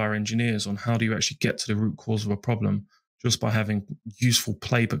for a lot of our engineers on how do you actually get to the root cause of a problem just by having useful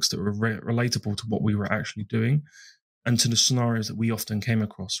playbooks that were relatable to what we were actually doing and to the scenarios that we often came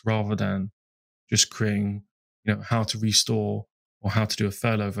across, rather than just creating, how to restore or how to do a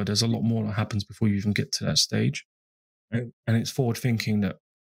failover. There's a lot more that happens before you even get to that stage. And it's forward thinking that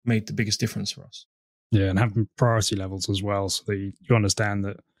made the biggest difference for us. Yeah, and having priority levels as well, so that you understand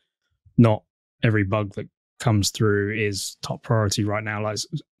that not every bug that comes through is top priority right now. Like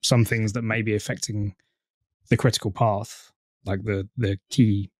some things that may be affecting the critical path, like the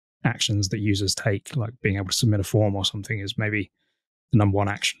key actions that users take, like being able to submit a form or something, is maybe the number one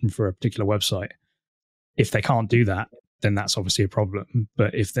action for a particular website. If they can't do that, then that's obviously a problem.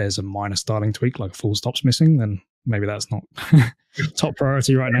 But if there's a minor styling tweak, like a full stop's missing, then maybe that's not top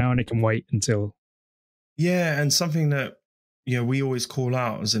priority right now and it can wait until. Yeah, and something that we always call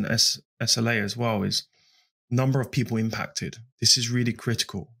out as an SLA as well is number of people impacted. This is really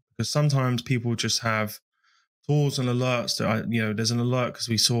critical because sometimes people just have tools and alerts that there's an alert because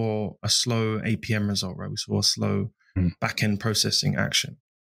we saw a slow APM result, right? We saw a slow back-end processing action.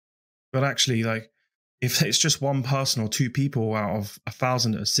 But actually, like, if it's just one person or two people out of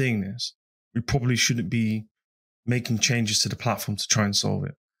 1,000 that are seeing this, we probably shouldn't be making changes to the platform to try and solve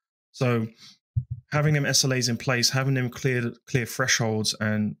it. So having them SLAs in place, having them clear thresholds,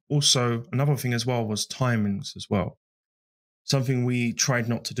 and also another thing as well was timings as well. Something we tried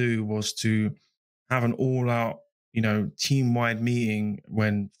not to do was to have an all-out, team-wide meeting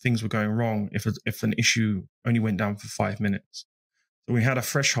when things were going wrong if an issue only went down for 5 minutes. So we had a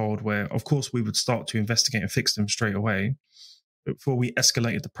threshold where, of course, we would start to investigate and fix them straight away. But before we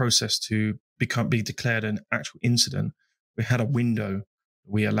escalated the process to be declared an actual incident, we had a window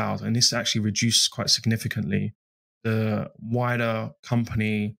we allowed, and this actually reduced quite significantly the wider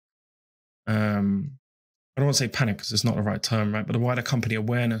company. I don't want to say panic because it's not the right term, right? But the wider company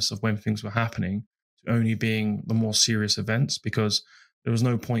awareness of when things were happening to only being the more serious events, because there was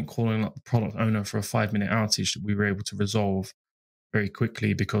no point calling up the product owner for a 5-minute outage that we were able to resolve very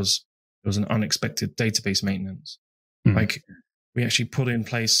quickly because there was an unexpected database maintenance. Like, we actually put in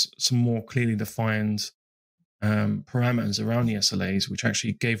place some more clearly defined parameters around the SLAs, which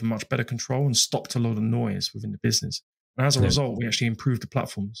actually gave much better control and stopped a lot of noise within the business. And as a result, we actually improved the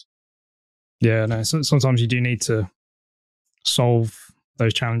platforms. Yeah, no. So sometimes you do need to solve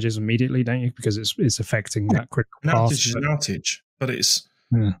those challenges immediately, don't you? Because it's affecting that critical path. An outage is an outage, but it's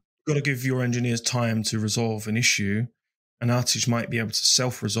you've got to give your engineers time to resolve an issue. An outage might be able to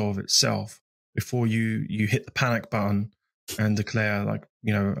self-resolve itself before you hit the panic button and declare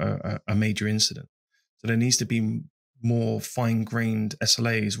a major incident. So there needs to be more fine-grained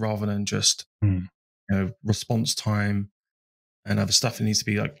SLAs rather than just response time and other stuff. It needs to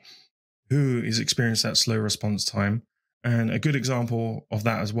be like, who is experiencing that slow response time? And a good example of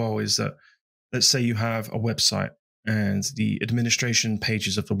that as well is that, let's say you have a website and the administration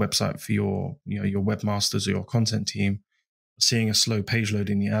pages of the website for your webmasters or your content team are seeing a slow page load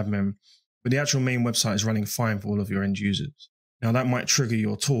in the admin, but the actual main website is running fine for all of your end users. Now that might trigger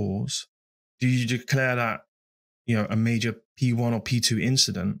your tools. Do you declare that, a major P1 or P2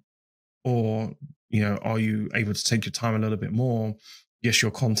 incident, or, are you able to take your time a little bit more? Yes,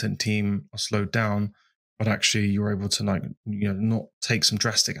 your content team are slowed down, but actually you're able to not take some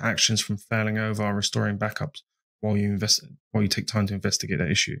drastic actions from failing over or restoring backups while you take time to investigate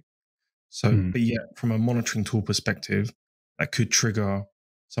that issue. So, but yet from a monitoring tool perspective, that could trigger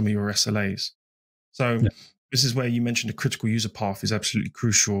some of your SLAs. So this is where you mentioned the critical user path is absolutely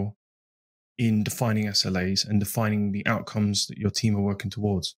crucial in defining SLAs and defining the outcomes that your team are working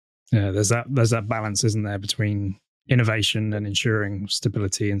towards. Yeah, there's that balance, isn't there, between innovation and ensuring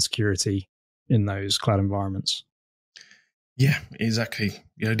stability and security in those cloud environments. Yeah, exactly.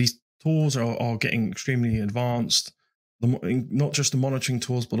 These tools are getting extremely advanced. Not just the monitoring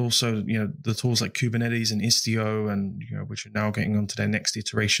tools, but also the tools like Kubernetes and Istio, and which are now getting onto their next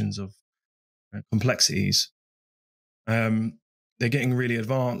iterations of complexities. They're getting really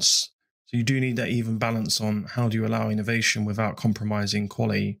advanced. So you do need that even balance on how do you allow innovation without compromising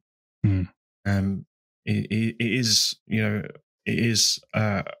quality. Mm. It is, it is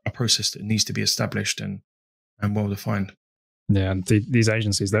a process that needs to be established and well defined. Yeah, and these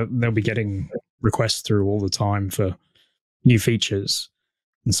agencies, they'll be getting requests through all the time for new features,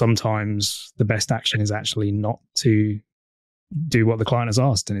 and sometimes the best action is actually not to do what the client has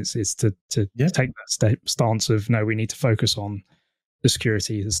asked, and it's to take that stance of no, we need to focus on the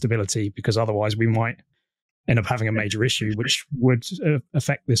security, the stability, because otherwise we might end up having a major issue, which would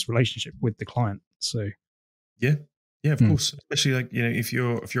affect this relationship with the client. So, yeah, of course, especially like if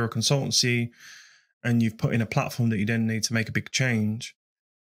you're a consultancy and you've put in a platform that you then need to make a big change,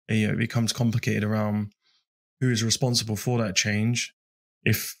 it becomes complicated around who is responsible for that change.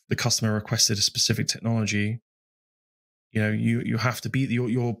 If the customer requested a specific technology, you have to be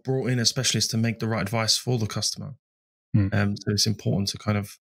you're brought in a specialist to make the right advice for the customer. So it's important to kind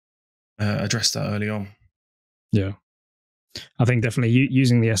of address that early on. Yeah, I think definitely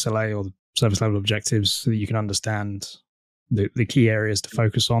using the SLA or the service level objectives so that you can understand the key areas to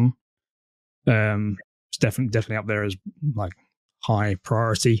focus on. It's definitely up there as like high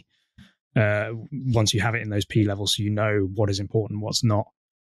priority. Once you have it in those P levels, so you know what is important, what's not.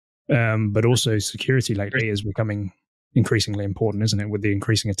 But also security lately is becoming increasingly important, isn't it? With the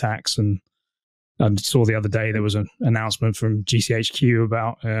increasing attacks, and I saw the other day there was an announcement from GCHQ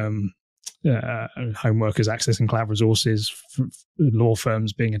about home workers accessing cloud resources, for law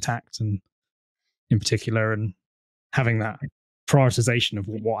firms being attacked, and in particular, and having that prioritization of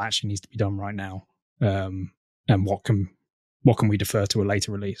what actually needs to be done right now, and what can we defer to a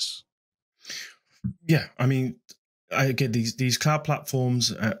later release. Yeah, I mean, I get these cloud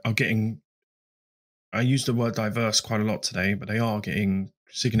platforms are getting. I use the word diverse quite a lot today, but they are getting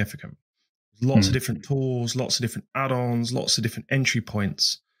significant. Lots of different tools, lots of different add-ons, lots of different entry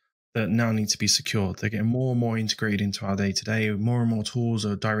points that now need to be secured. They're getting more and more integrated into our day-to-day. More and more tools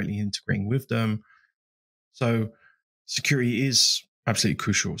are directly integrating with them. So security is absolutely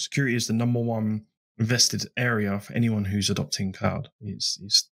crucial. Security is the number one invested area for anyone who's adopting cloud. It's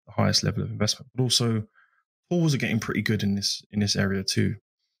the highest level of investment. But also tools are getting pretty good in this area too.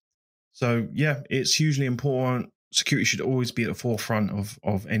 So yeah, it's hugely important. Security should always be at the forefront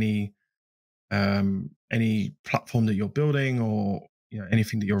of any platform that you're building, or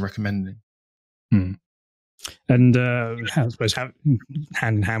anything that you're recommending. And I suppose hand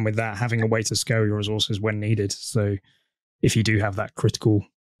in hand with that, having a way to scale your resources when needed. So if you do have that critical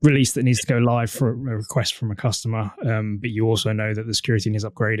release that needs to go live for a request from a customer, but you also know that the security needs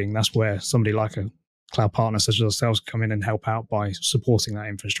upgrading, that's where somebody like a cloud partner such as ourselves come in and help out by supporting that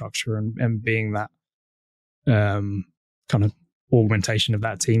infrastructure and being that kind of augmentation of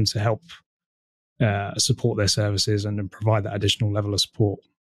that team to help support their services and provide that additional level of support.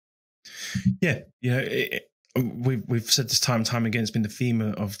 Yeah, we've said this time and time again. It's been the theme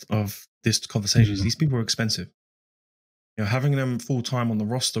of this conversation. These people are expensive. Having them full time on the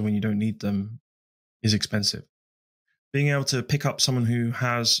roster when you don't need them is expensive. Being able to pick up someone who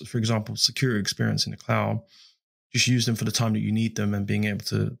has, for example, security experience in the cloud, just use them for the time that you need them, and being able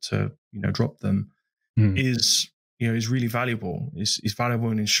to drop them is really valuable. It's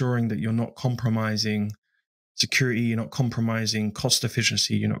valuable in ensuring that you're not compromising security, you're not compromising cost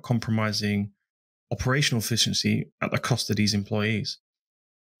efficiency, you're not compromising operational efficiency at the cost of these employees.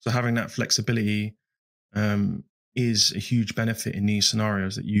 So having that flexibility is a huge benefit in these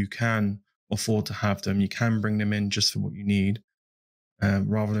scenarios, that you can afford to have them. You can bring them in just for what you need,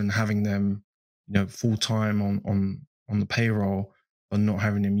 rather than having them, full time on the payroll and not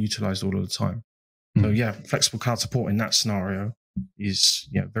having them utilized all of the time. So yeah, flexible cloud support in that scenario is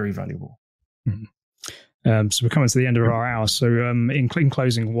very valuable. So we're coming to the end of our hour. So in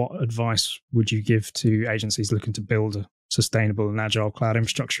closing, what advice would you give to agencies looking to build a sustainable and agile cloud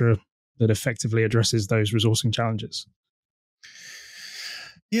infrastructure that effectively addresses those resourcing challenges?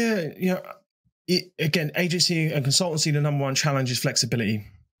 Yeah, again, agency and consultancy, the number one challenge is flexibility.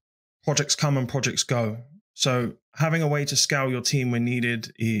 Projects come and projects go. So having a way to scale your team when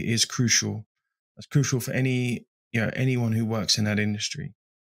needed is crucial. That's crucial for anyone who works in that industry.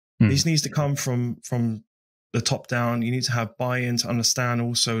 This needs to come from the top down. You need to have buy-in to understand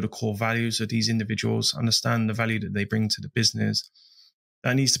also the core values of these individuals, understand the value that they bring to the business.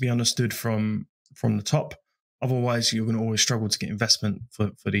 That needs to be understood from the top. Otherwise, you're going to always struggle to get investment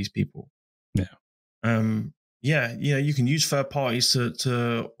for these people. You can use third parties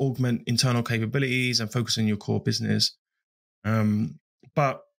to augment internal capabilities and focus on your core business.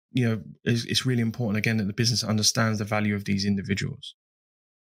 But it's really important, again, that the business understands the value of these individuals.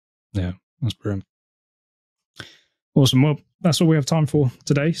 Yeah, that's brilliant. Awesome. Well, that's all we have time for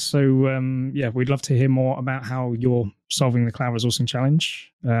today. So yeah, we'd love to hear more about how you're solving the cloud resourcing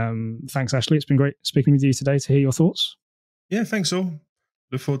challenge. Thanks, Ashley. It's been great speaking with you today to hear your thoughts. Yeah, thanks all.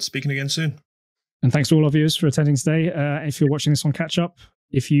 Look forward to speaking again soon. And thanks to all our viewers for attending today. If you're watching this on Catch Up,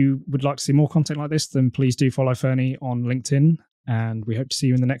 if you would like to see more content like this, then please do follow Fernie on LinkedIn. And we hope to see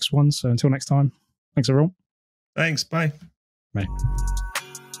you in the next one. So until next time, thanks everyone. Thanks. Bye. Bye.